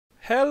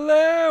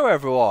Hello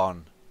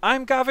everyone,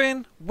 I'm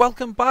Gavin,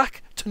 welcome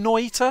back to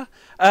Noita.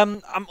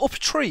 I'm up a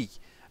tree.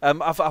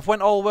 I've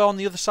went all the way on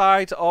the other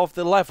side of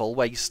the level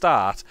where you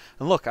start,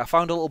 and look, I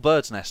found a little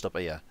bird's nest up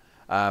here.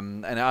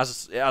 And it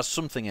has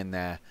something in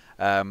there,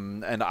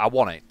 and I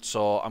want it,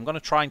 so I'm going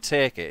to try and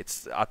take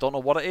it. I don't know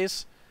what it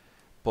is,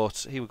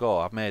 but here we go,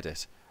 I've made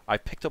it. I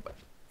picked up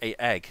an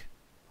egg.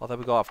 Oh, there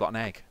we go, I've got an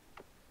egg.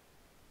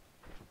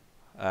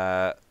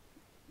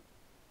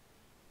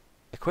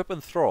 Equip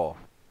and throw.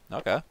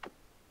 Okay.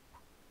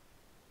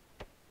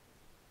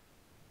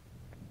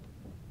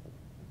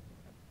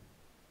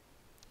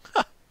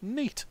 Ha!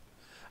 Neat.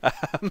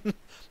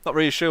 Not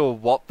really sure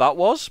what that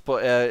was,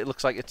 but it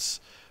looks like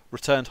it's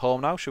returned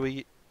home now. Should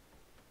we...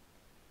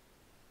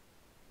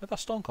 Where'd that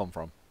stone come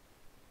from?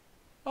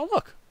 Oh,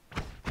 look.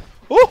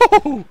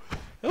 Ooh!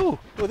 Ooh,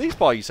 who are these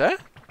boys, eh?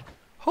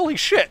 Holy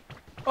shit!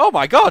 Oh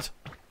my god!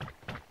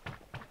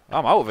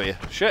 I'm out of here.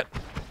 Shit.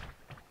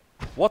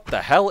 What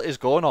the hell is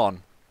going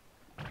on?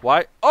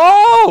 Why?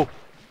 Oh!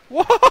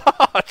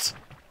 What?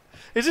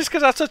 Is this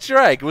because I touched your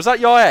egg? Was that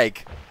your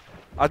egg?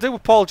 I do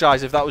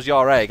apologise if that was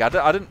your egg. I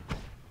didn't...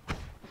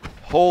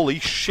 Holy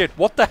shit,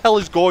 what the hell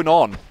is going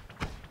on?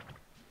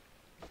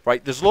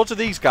 Right, there's loads of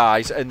these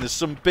guys, and there's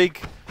some big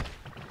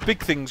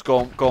things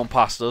going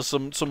past us.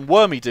 Some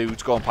wormy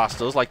dudes going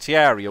past us, like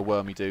Tiaria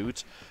wormy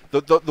dudes.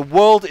 The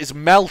world is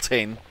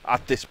melting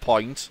at this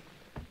point.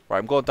 Right,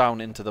 I'm going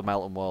down into the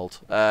melting world.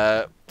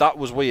 That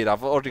was weird.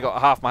 I've already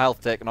got half my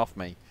health taken off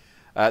me.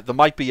 There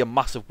might be a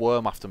massive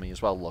worm after me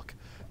as well, look.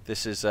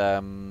 This is, I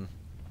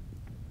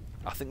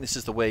think this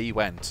is the way he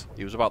went.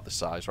 He was about this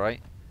size, right?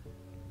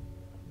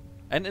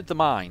 Entered the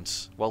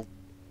mines. Well,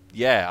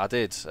 yeah, I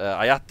did.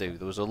 I had to.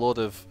 There was a load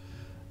of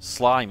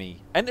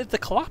slimy. Entered the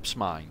collapse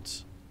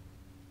mines.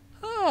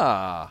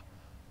 Ah.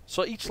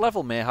 So each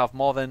level may have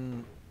more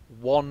than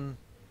one,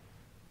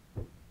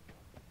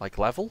 like,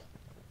 level?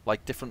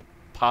 Like, different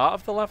part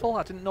of the level?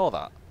 I didn't know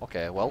that.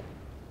 Okay, well.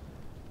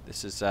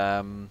 This is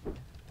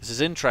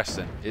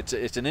interesting.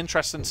 It's an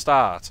interesting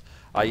start.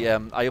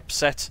 I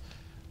upset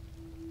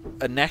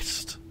a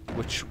nest,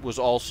 which was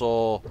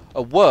also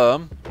a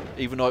worm,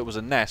 even though it was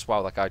a nest.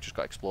 Wow, that guy just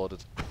got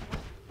exploded.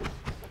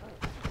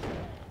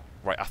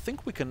 Right, I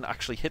think we can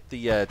actually hit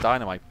the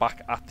dynamite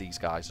back at these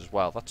guys as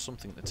well. That's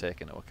something to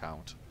take into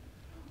account.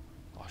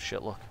 Oh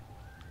shit, look.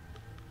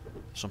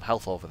 Some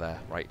health over there.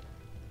 Right.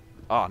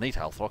 Oh, I need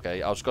health.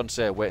 Okay, I was going to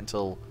say wait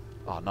until...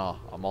 Oh no,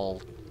 I'm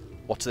all...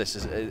 What's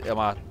this? Am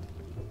I...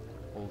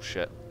 Oh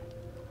shit.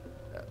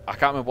 I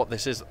can't remember what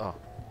this is. Oh,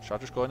 should I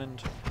just go in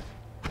and...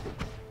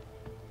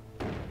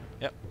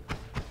 Yep.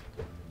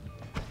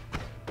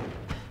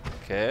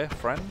 Okay,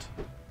 friend.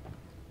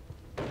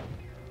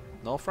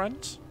 No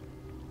friends?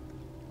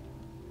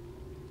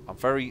 I'm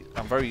very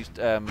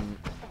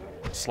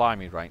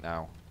slimy right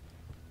now.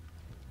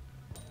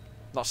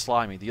 Not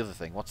slimy, the other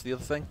thing. What's the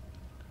other thing?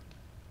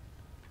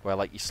 Where,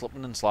 like, you're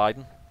slipping and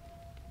sliding.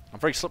 I'm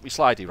very slippery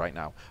slidey right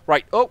now.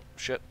 Right, oh,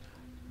 shit.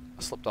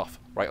 I slipped off.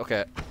 Right,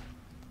 okay.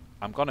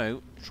 I'm gonna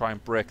try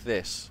and break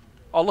this.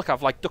 Oh, look,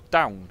 I've, like, ducked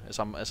down as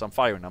I'm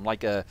firing. I'm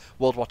like a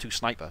World War II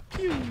sniper.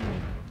 Pew!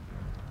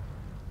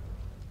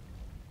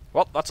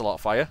 Well, that's a lot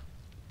of fire.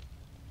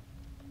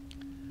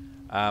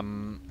 I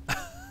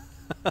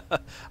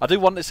do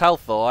want this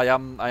health though. I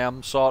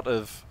am sort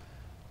of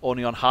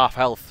only on half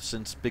health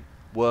since big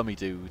wormy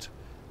dude,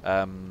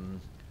 and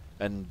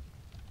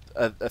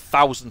a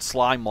 1,000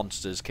 slime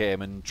monsters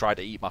came and tried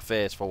to eat my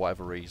face for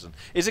whatever reason.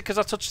 Is it because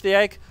I touched the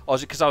egg, or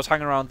is it because I was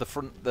hanging around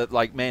the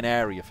like main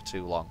area for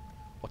too long?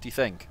 What do you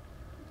think?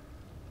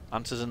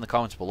 Answers in the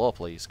comments below,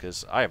 please,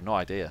 because I have no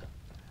idea.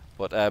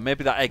 But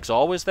maybe that egg's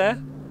always there,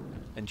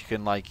 and you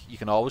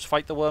can always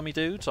fight the wormy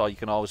dudes, or you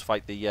can always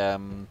fight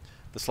the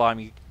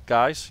slimy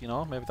guys, you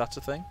know, maybe that's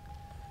a thing.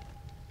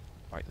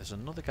 Right, there's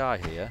another guy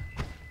here.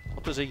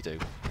 What does he do?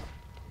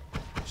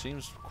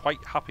 Seems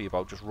quite happy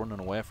about just running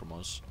away from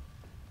us.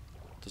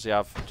 Does he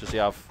have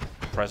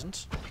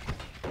presents?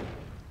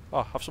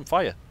 Oh, have some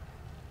fire.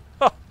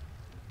 Oh,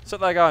 set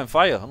that guy on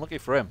fire. Unlucky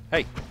for him.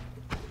 Hey.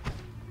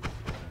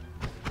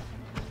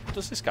 What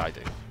does this guy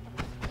do?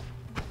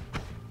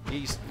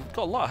 He's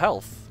got a lot of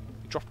health.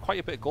 He dropped quite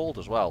a bit of gold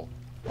as well.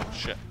 Oh,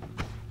 shit.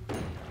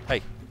 Hey,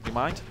 do you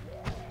mind?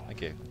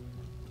 Thank you.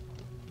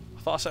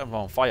 I thought I set him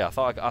on fire. I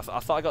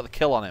thought I got the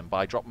kill on him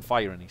by dropping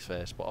fire in his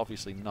face, but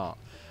obviously not.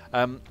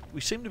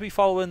 We seem to be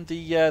following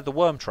the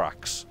worm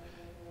tracks.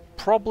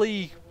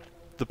 Probably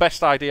the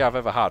best idea I've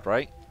ever had,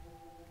 right?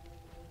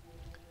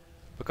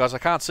 Because I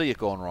can't see it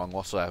going wrong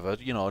whatsoever.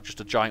 You know, just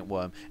a giant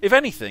worm. If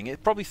anything,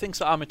 it probably thinks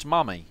that I'm its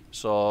mammy.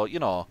 So, you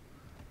know,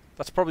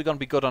 that's probably going to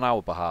be good on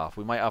our behalf.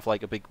 We might have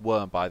like a big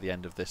worm by the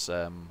end of this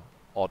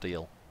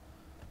ordeal.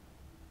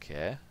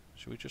 Okay,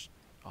 should we just...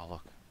 Oh,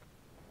 look.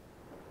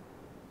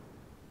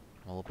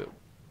 A little bit...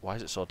 Why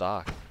is it so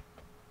dark?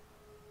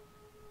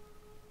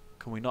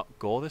 Can we not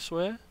go this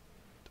way?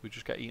 Do we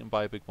just get eaten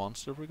by a big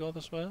monster if we go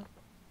this way?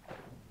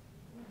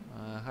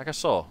 I guess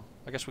so.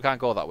 I guess we can't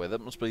go that way.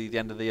 That must be the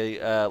end of the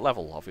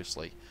level,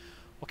 obviously.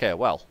 Okay,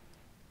 well,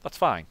 that's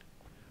fine.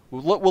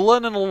 We're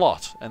learning a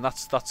lot, and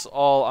that's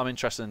all I'm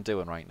interested in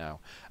doing right now.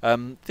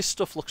 This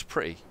stuff looks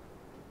pretty.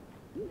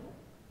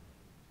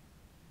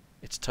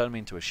 It's turned me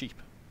into a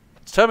sheep.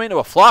 It's turned me into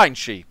a flying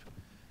sheep.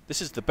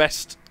 This is the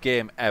best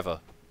game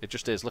ever. It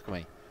just is. Look at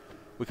me.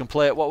 We can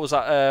play it. What was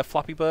that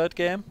Flappy Bird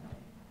game?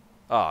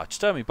 Ah, it's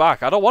turned me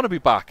back. I don't want to be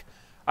back.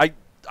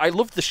 I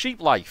love the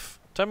sheep life.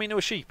 Turn me into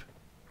a sheep.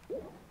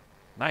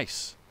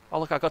 Nice. Oh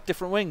look, I got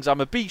different wings.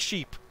 I'm a bee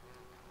sheep.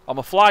 I'm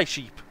a fly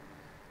sheep.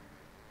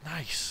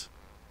 Nice.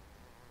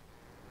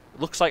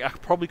 Looks like I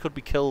probably could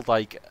be killed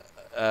like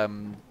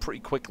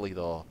pretty quickly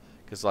though,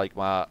 because like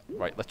my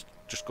right. Let's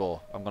just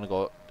go. I'm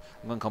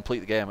gonna complete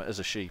the game as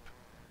a sheep.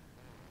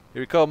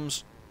 Here he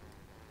comes.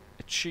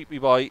 It's sheepy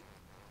boy,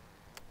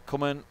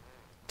 coming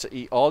to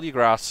eat all your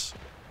grass.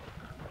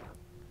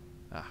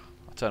 Ah,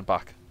 I turn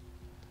back.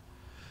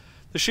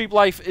 The sheep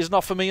life is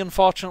not for me,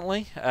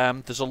 unfortunately.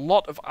 There's a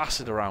lot of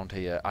acid around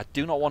here. I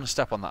do not want to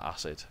step on that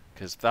acid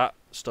because that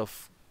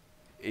stuff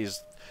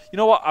is. You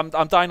know what?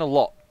 I'm dying a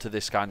lot to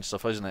this kind of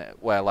stuff, isn't it?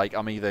 Where like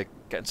I'm either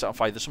getting set on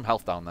fire. There's some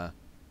health down there.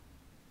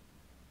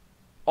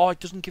 Oh, it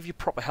doesn't give you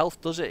proper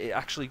health, does it? It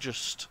actually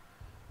just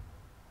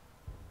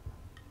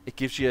it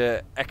gives you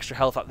extra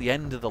health at the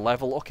end of the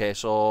level. Okay,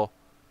 so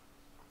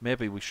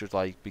maybe we should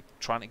like be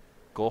trying to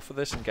go for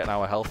this and get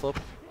our health up.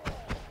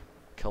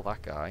 Kill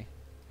that guy.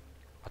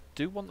 I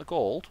do want the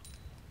gold.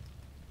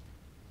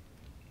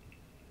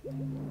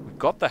 We've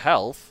got the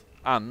health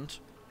and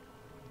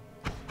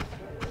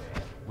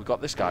we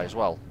got this guy as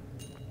well.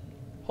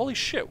 Holy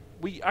shit,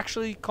 we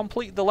actually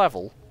completed the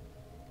level.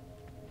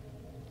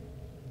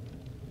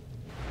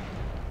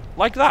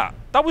 Like that.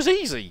 That was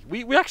easy.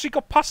 We actually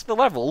got past the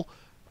level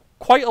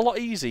quite a lot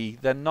easy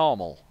than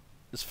normal.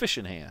 There's fish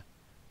in here.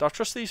 Do I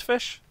trust these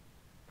fish?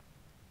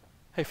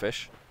 Hey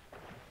fish.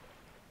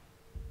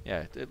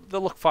 Yeah, they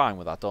look fine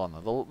with that, don't they?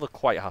 They'll look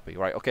quite happy.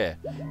 Right, okay.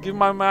 Give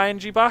my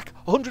energy back.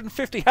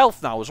 150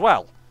 health now as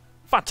well.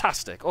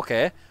 Fantastic.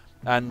 Okay.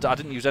 And I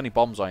didn't use any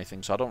bombs or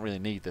anything, so I don't really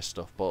need this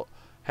stuff. But,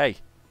 hey.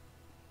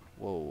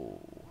 Whoa.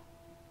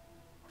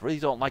 I really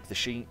don't like the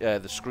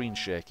screen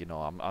shake, you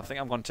know. I think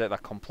I'm going to take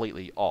that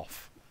completely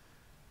off.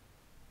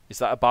 Is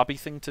that a babby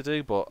thing to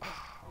do? But,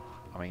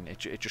 I mean,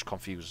 it just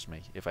confuses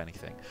me, if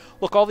anything.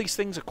 Look, all these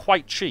things are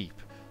quite cheap.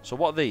 So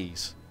what are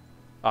these?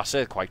 I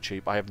say quite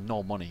cheap. I have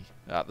no money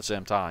at the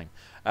same time.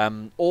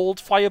 Old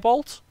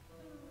firebolt.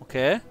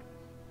 Okay.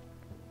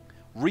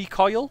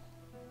 Recoil.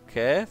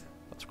 Okay.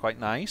 That's quite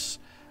nice.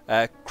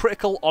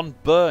 Critical on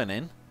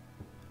burning.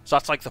 So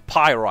that's like the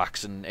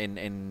pyroaxe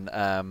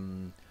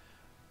in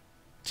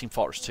Team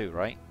Fortress 2,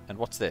 right? And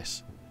what's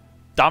this?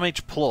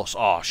 Damage plus.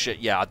 Oh shit,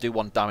 yeah, I do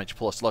want damage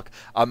plus. Look,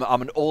 I'm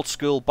an old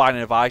school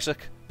Binding of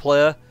Isaac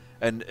player,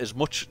 and as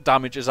much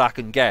damage as I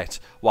can get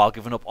while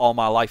giving up all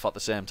my life at the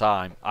same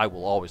time, I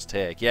will always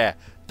take. Yeah,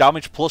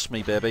 damage plus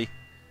me, baby.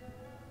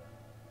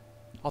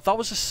 Oh, that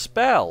was a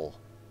spell.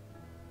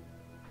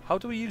 How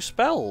do we use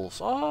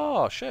spells?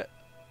 Oh shit.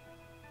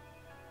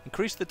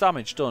 Increase the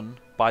damage done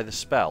by the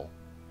spell.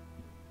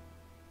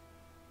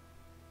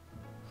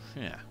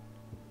 Yeah.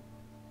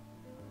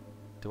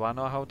 Do I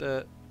know how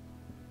to...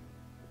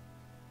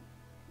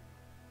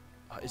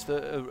 Is there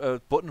a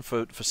button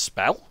for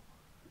spell?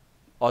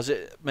 Or is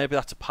it... Maybe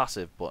that's a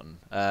passive button.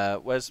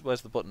 Where's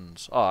the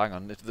buttons? Oh, hang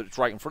on. It's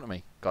right in front of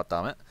me. God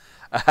damn it.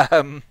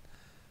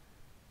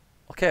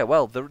 Okay,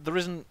 well, there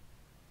isn't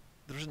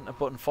a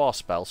button for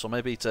spell, so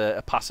maybe it's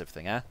a passive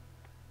thing, eh?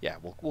 Yeah,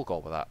 we'll go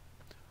with that.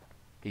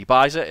 He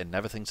buys it and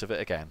never thinks of it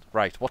again.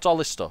 Right, what's all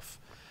this stuff?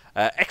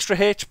 Extra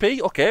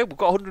HP, okay, we've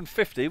got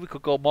 150, we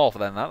could go more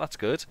than that, that's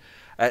good.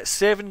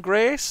 Saving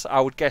Grace, I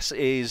would guess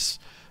is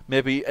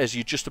maybe as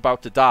you're just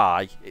about to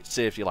die, it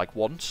saves you like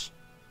once.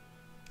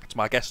 That's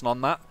my guessing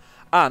on that.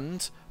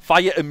 And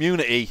Fire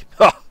Immunity.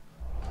 Ha!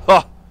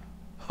 Ha!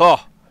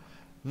 Ha!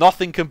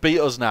 Nothing can beat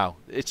us now.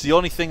 It's the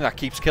only thing that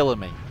keeps killing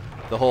me.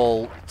 The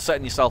whole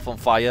setting yourself on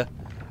fire.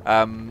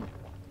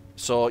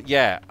 So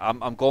yeah,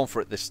 I'm going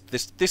for it.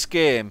 This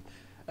game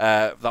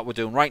that we're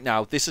doing right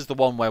now, this is the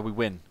one where we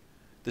win.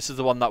 This is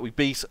the one that we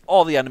beat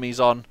all the enemies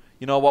on.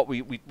 You know what?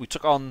 We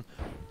took on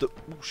the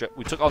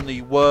we took on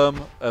the worm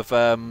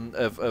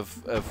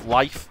of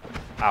life.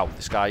 Ow!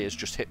 This guy has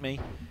just hit me.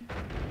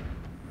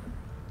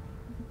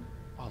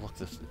 Oh look,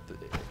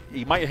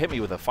 he might have hit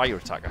me with a fire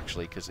attack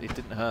actually, because it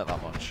didn't hurt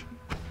that much.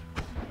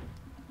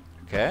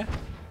 Okay.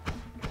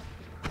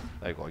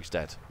 There you go. He's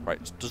dead. Right.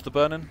 Does the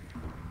burning?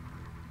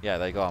 Yeah.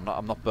 There you go.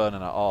 I'm not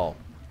burning at all.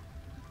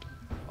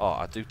 Oh,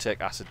 I do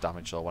take acid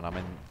damage though when I'm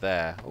in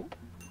there. Oh.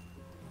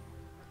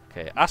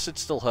 Okay, acid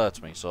still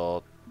hurts me,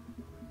 so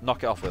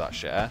knock it off with that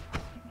shit, eh?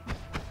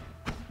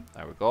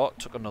 There we go.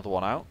 Took another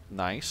one out.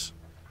 Nice.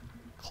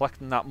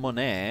 Collecting that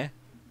money.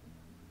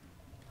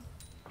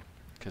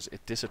 Because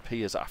it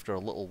disappears after a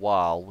little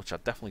while, which I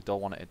definitely don't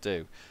want it to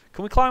do.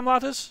 Can we climb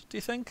ladders, do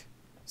you think?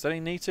 Is there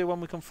any need to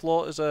when we can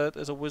float as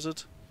a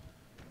wizard?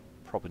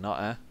 Probably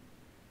not, eh?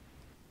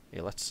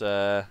 Here, let's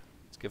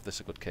give this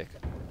a good kick.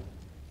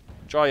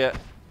 Enjoy it.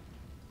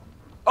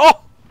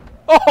 Oh!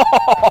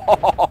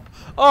 Oh!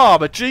 Oh,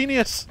 I'm a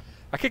genius!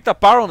 I kicked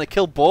that barrel and it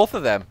killed both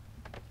of them.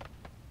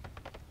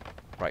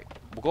 Right,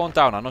 we're going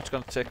down. I know it's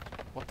going to take...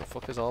 What the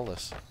fuck is all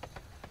this?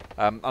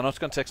 I know it's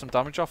going to take some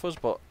damage off us,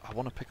 but I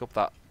want to pick up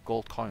that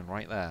gold coin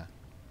right there.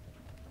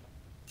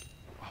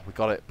 Oh, we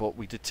got it, but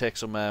we did take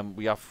some...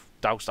 we have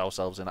doused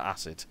ourselves in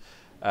acid.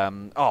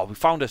 Oh, we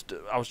found it.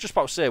 I was just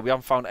about to say we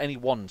haven't found any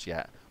wands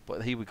yet,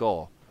 but here we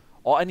go.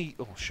 Or any...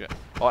 Oh, shit.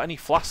 Or any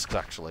flasks,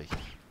 actually.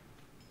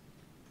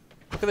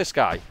 Look at this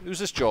guy. Who's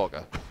this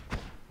Joker?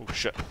 Oh,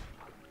 shit.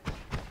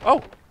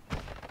 Oh!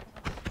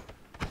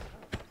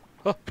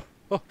 Oh,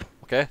 oh.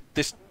 Okay,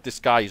 this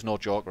guy is no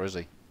joker, is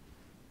he?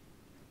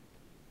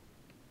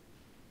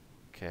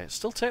 Okay,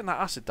 still taking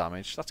that acid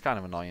damage. That's kind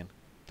of annoying.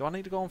 Do I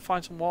need to go and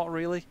find some water,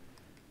 really?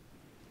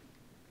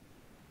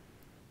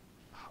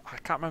 I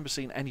can't remember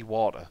seeing any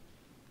water.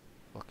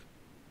 Look.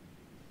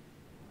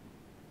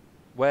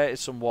 Where is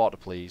some water,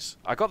 please?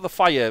 I got the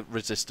fire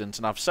resistance,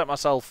 and I've set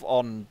myself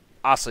on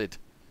acid.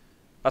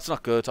 That's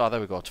not good. Oh, there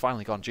we go. It's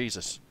finally gone.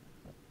 Jesus.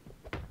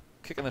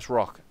 Kicking this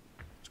rock.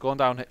 It's going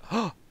down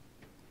here.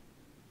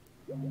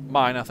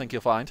 Mine, I think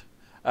you'll find.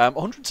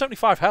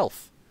 175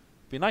 health.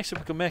 Be nice if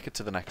we can make it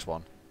to the next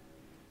one.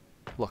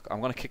 Look, I'm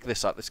going to kick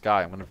this at this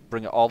guy. I'm going to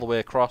bring it all the way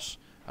across.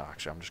 Oh,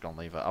 actually, I'm just going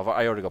to leave it.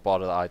 I already got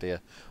bored of that idea.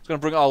 I was going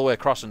to bring it all the way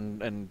across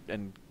and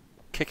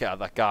kick it at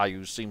that guy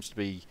who seems to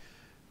be...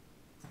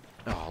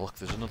 Oh, look,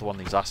 there's another one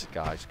of these acid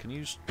guys. Can you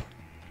use...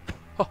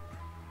 Oh.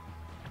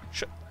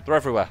 Shit, they're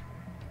everywhere.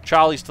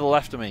 Charlie's to the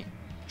left of me.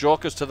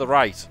 Joker's to the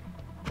right.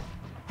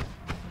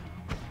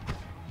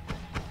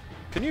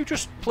 Can you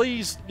just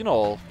please, you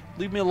know,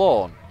 leave me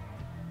alone?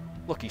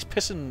 Look, he's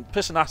pissing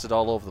acid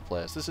all over the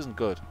place. This isn't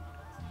good.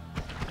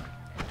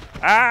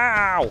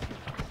 Ow!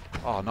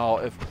 Oh no!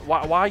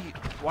 Why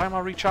am I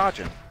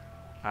recharging?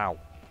 Ow!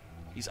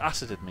 He's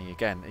acided me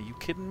again. Are you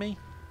kidding me?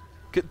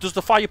 Does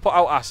the fire put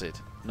out acid?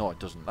 No, it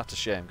doesn't. That's a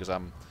shame because I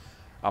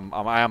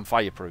am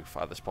fireproof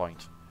at this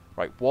point.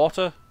 Right,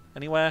 water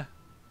anywhere?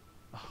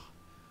 Oh.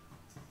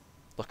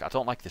 Look, I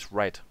don't like this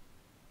red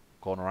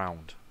going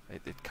around.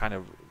 It kind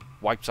of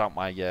wipes out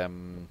my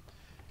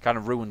kind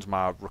of ruins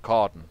my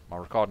recording. My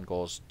recording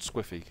goes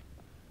squiffy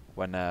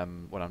when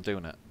I'm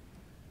doing it.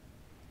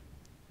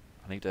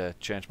 I need to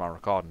change my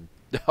recording,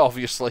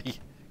 obviously,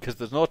 because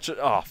there's no...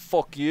 Oh,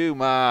 fuck you,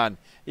 man.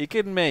 Are you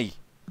kidding me?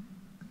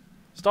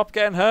 Stop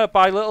getting hurt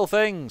by little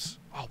things.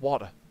 Oh,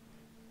 water.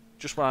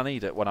 Just when I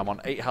need it, when I'm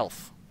on 8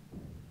 health.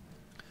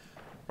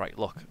 Right,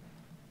 look.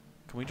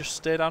 Can we just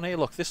stay down here?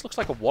 Look, this looks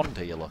like a wand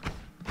here, look.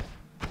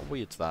 How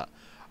weird's that?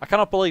 I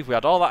cannot believe we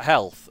had all that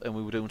health and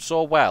we were doing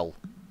so well.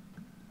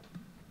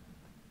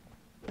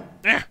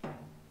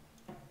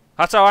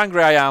 That's how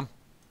angry I am.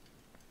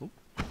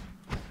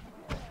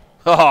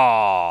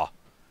 Ha!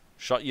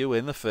 Shot you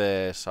in the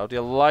face. How do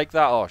you like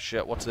that? Oh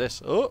shit, what's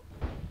this? Oh!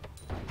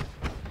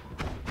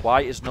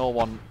 Why is no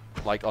one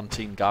like on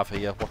Team Gav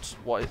here?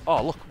 What?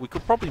 Oh look, we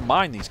could probably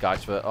mine these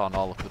guys for... Oh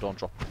no, look, they don't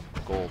drop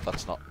gold.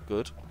 That's not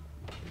good.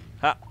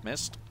 Ha!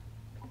 Missed.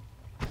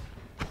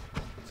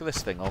 Look at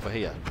this thing over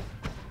here.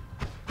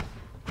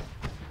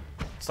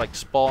 It's like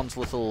spawns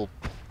little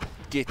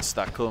gits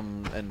that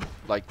come and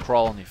like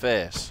crawl on your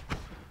face.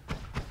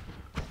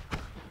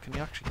 Can you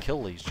actually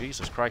kill these?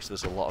 Jesus Christ,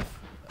 there's a lot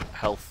of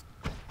health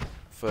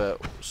for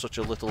such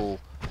a little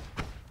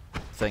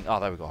thing. Oh,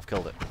 there we go, I've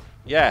killed it.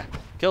 Yeah,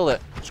 killed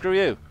it. Screw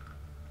you.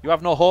 You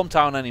have no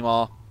hometown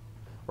anymore.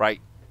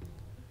 Right.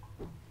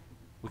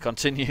 We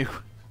continue.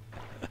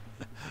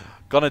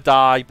 Gonna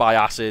die by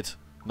acid,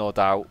 no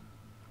doubt.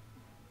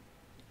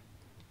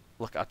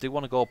 Look, I do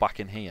want to go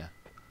back in here.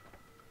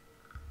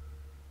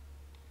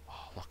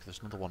 Oh, look, there's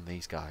another one of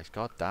these guys.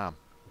 God damn.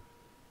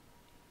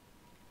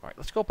 Right,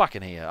 let's go back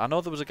in here. I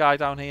know there was a guy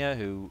down here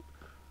who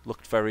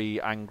looked very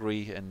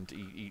angry and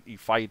he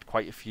fired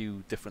quite a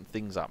few different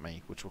things at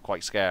me, which were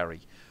quite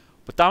scary.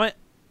 But damn it,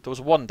 there was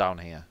one down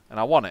here, and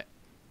I want it.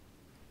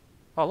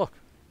 Oh, look.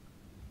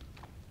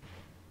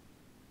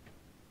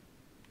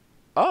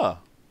 Oh,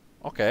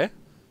 okay.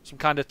 Some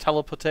kind of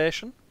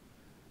teleportation.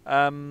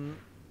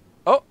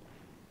 Oh.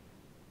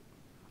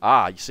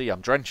 Ah, you see, I'm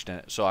drenched in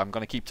it, so I'm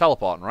going to keep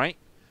teleporting, right?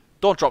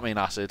 Don't drop me in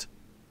acid.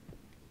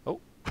 Oh.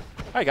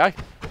 Hey, guy.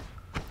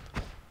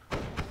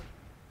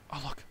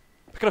 Oh, look.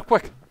 Pick it up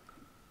quick.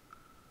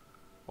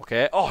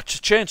 Okay. Oh, it's a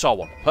chainsaw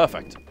one.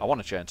 Perfect. I want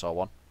a chainsaw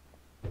one.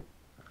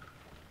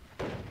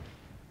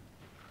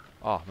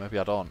 Oh, maybe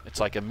I don't. It's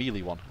like a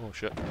melee one. Oh,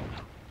 shit.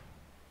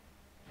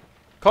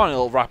 Come on, you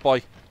little rat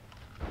boy.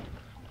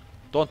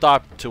 Don't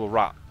die to a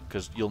rat,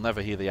 because you'll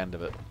never hear the end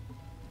of it.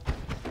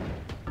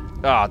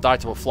 Ah, die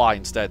to a fly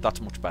instead.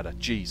 That's much better.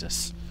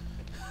 Jesus.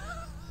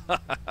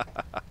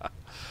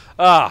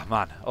 Ah,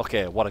 man.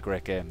 Okay, what a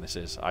great game this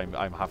is.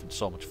 I'm having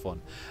so much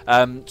fun.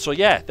 So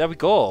yeah, there we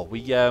go.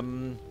 We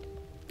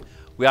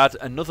had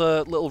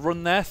another little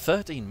run there.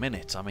 13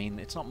 minutes. I mean,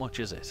 it's not much,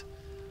 is it?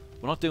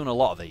 We're not doing a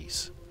lot of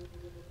these.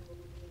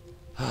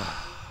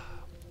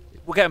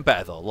 We're getting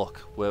better though.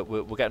 Look,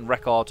 we're getting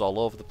records all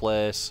over the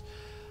place.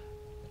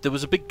 There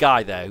was a big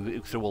guy there who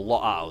threw a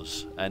lot at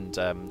us,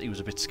 and he was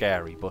a bit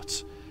scary.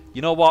 But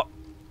you know what?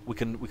 We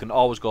can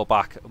always go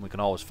back and we can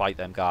always fight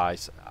them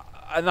guys,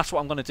 and that's what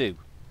I'm going to do.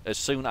 as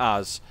soon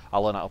as I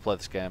learn how to play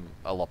this game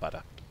a lot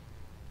better.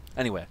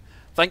 Anyway,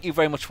 thank you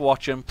very much for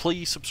watching.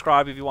 Please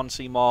subscribe if you want to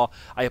see more.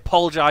 I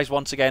apologise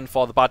once again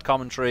for the bad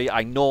commentary.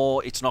 I know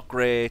it's not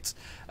great.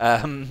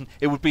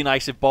 It would be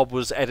nice if Bob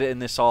was editing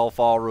this all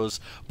for us,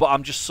 but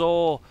I'm just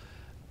so...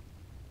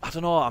 I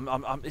don't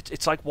know,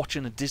 it's like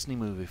watching a Disney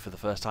movie for the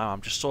first time.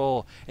 I'm just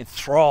so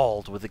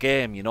enthralled with the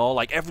game, you know,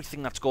 like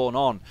everything that's going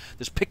on.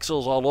 There's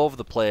pixels all over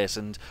the place,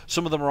 and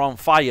some of them are on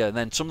fire, and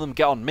then some of them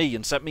get on me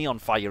and set me on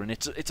fire, and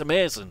it's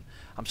amazing.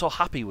 I'm so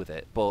happy with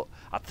it, but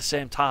at the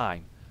same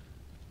time,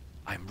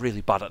 I'm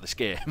really bad at this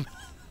game.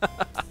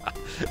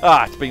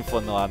 It's been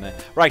fun though, hasn't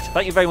it? Right,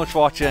 thank you very much for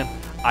watching.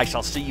 I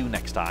shall see you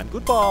next time.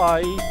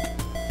 Goodbye!